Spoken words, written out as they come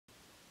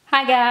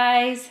Hi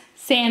guys,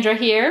 Sandra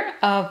here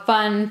of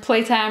Fun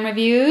Playtime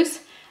Reviews.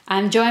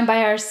 I'm joined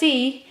by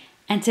RC,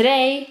 and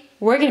today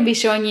we're going to be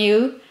showing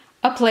you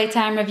a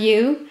playtime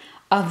review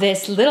of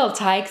this little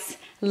Tikes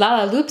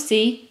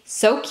Lalaloopsy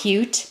So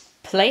Cute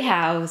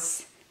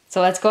Playhouse.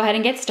 So let's go ahead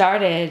and get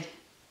started.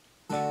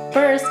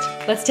 First,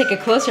 let's take a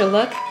closer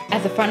look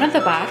at the front of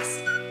the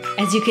box.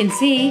 As you can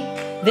see,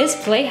 this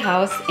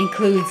playhouse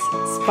includes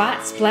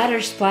Spot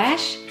Splatter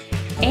Splash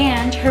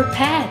and her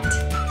pet.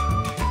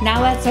 Now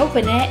let's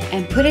open it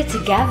and put it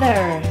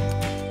together.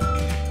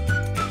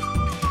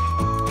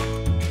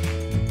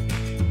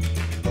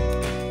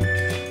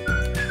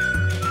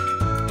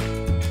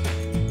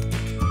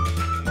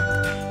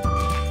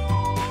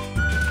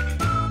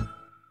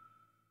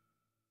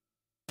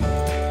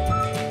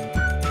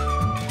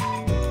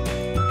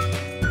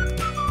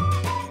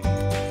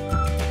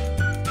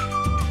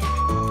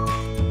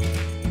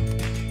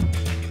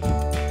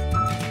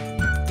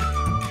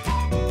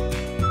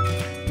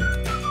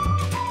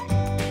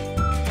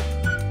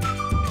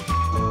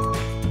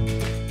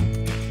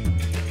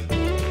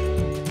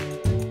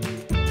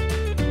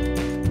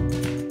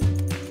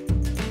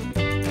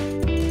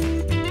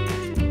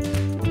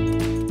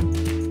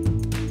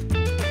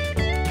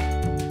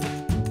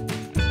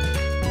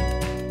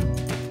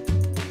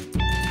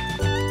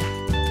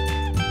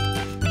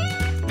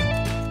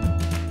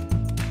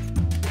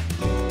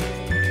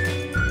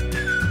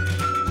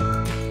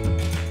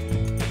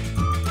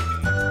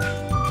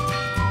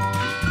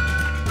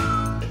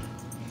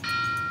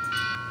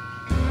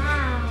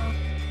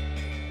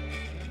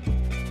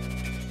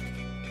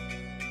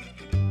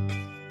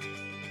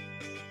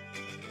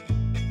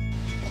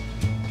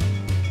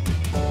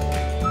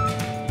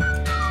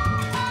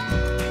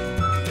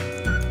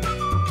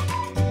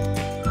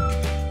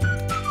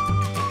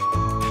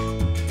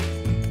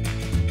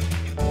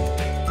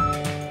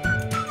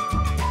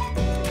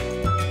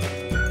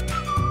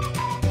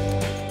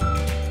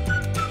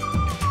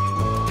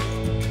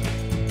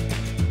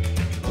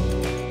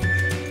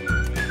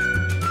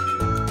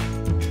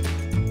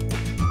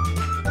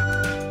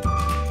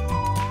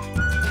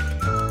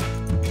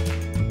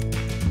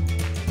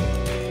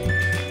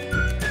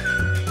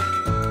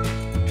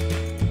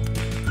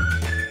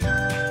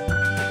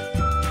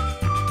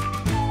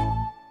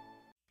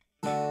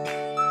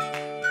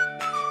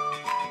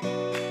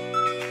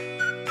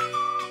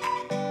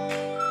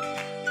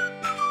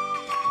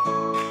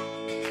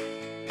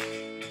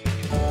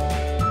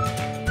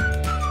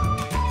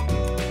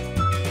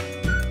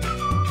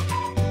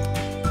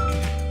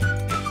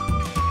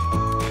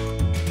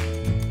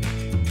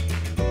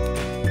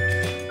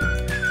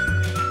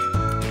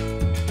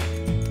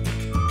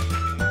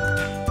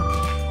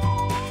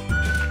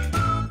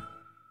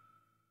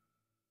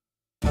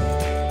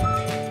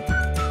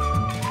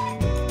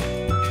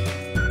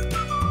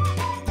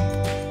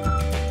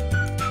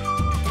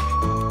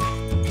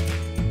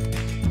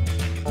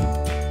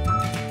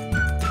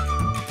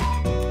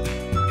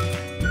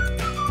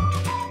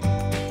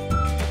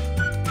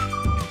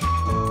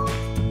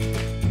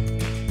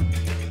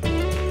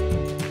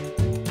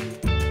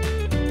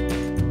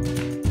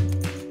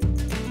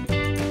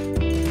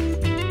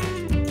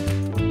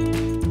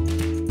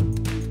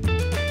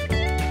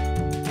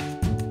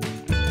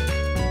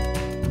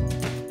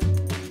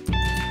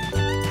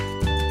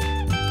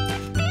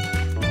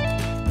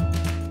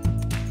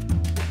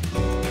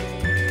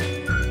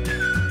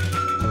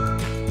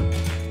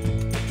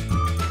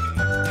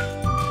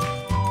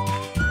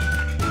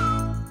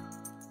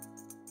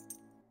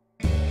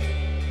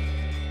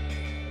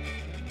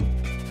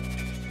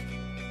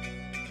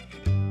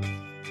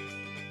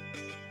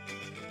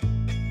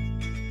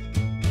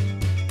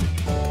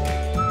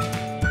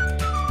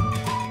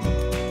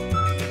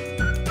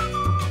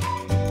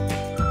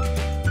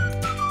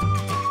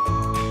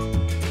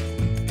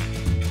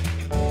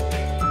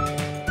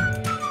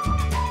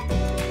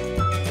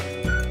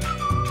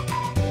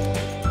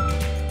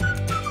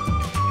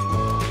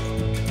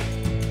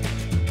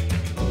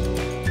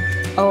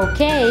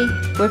 Okay,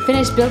 we're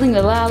finished building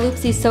the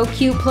Lalaloopsy So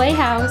Cute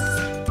Playhouse.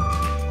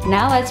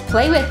 Now let's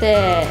play with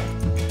it.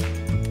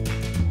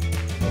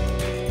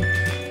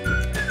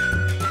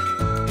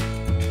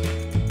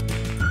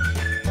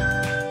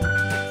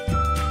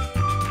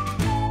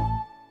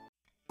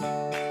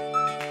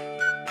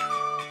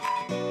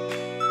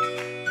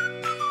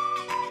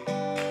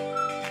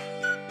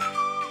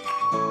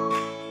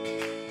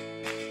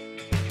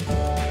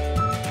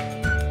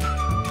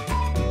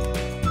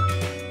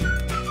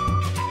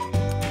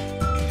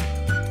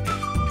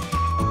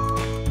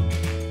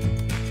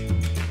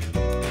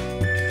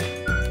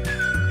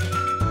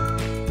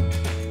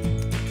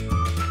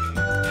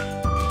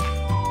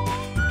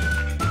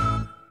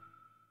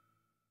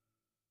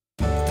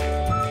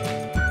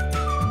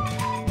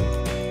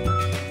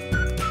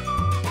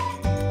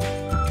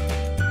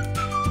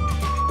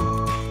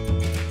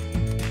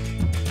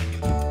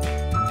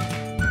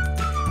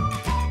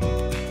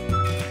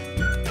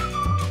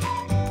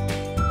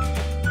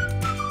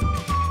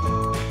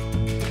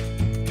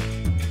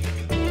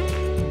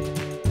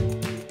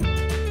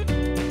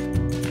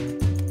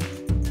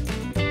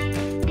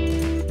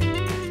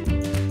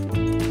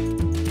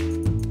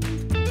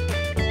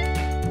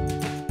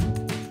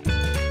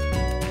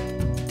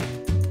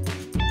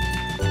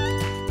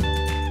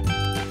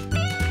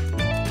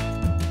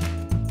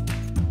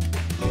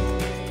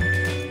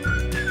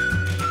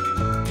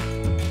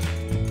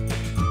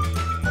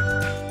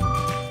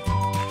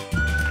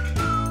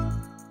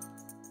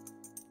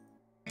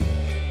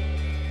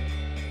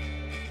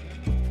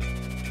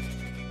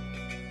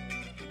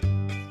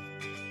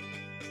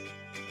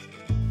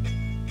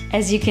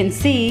 As you can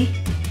see,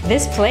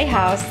 this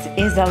playhouse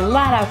is a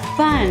lot of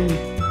fun,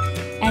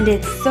 and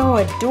it's so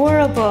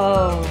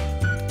adorable.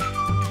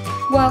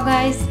 Well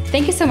guys,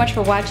 thank you so much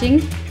for watching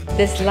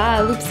this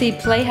Lalaloopsy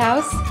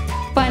Playhouse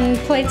Fun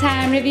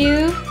Playtime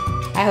review.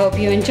 I hope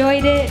you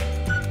enjoyed it.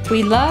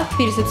 We'd love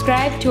for you to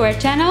subscribe to our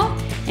channel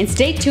and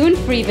stay tuned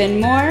for even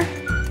more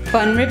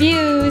fun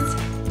reviews.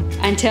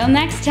 Until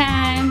next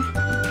time,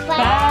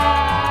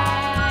 bye!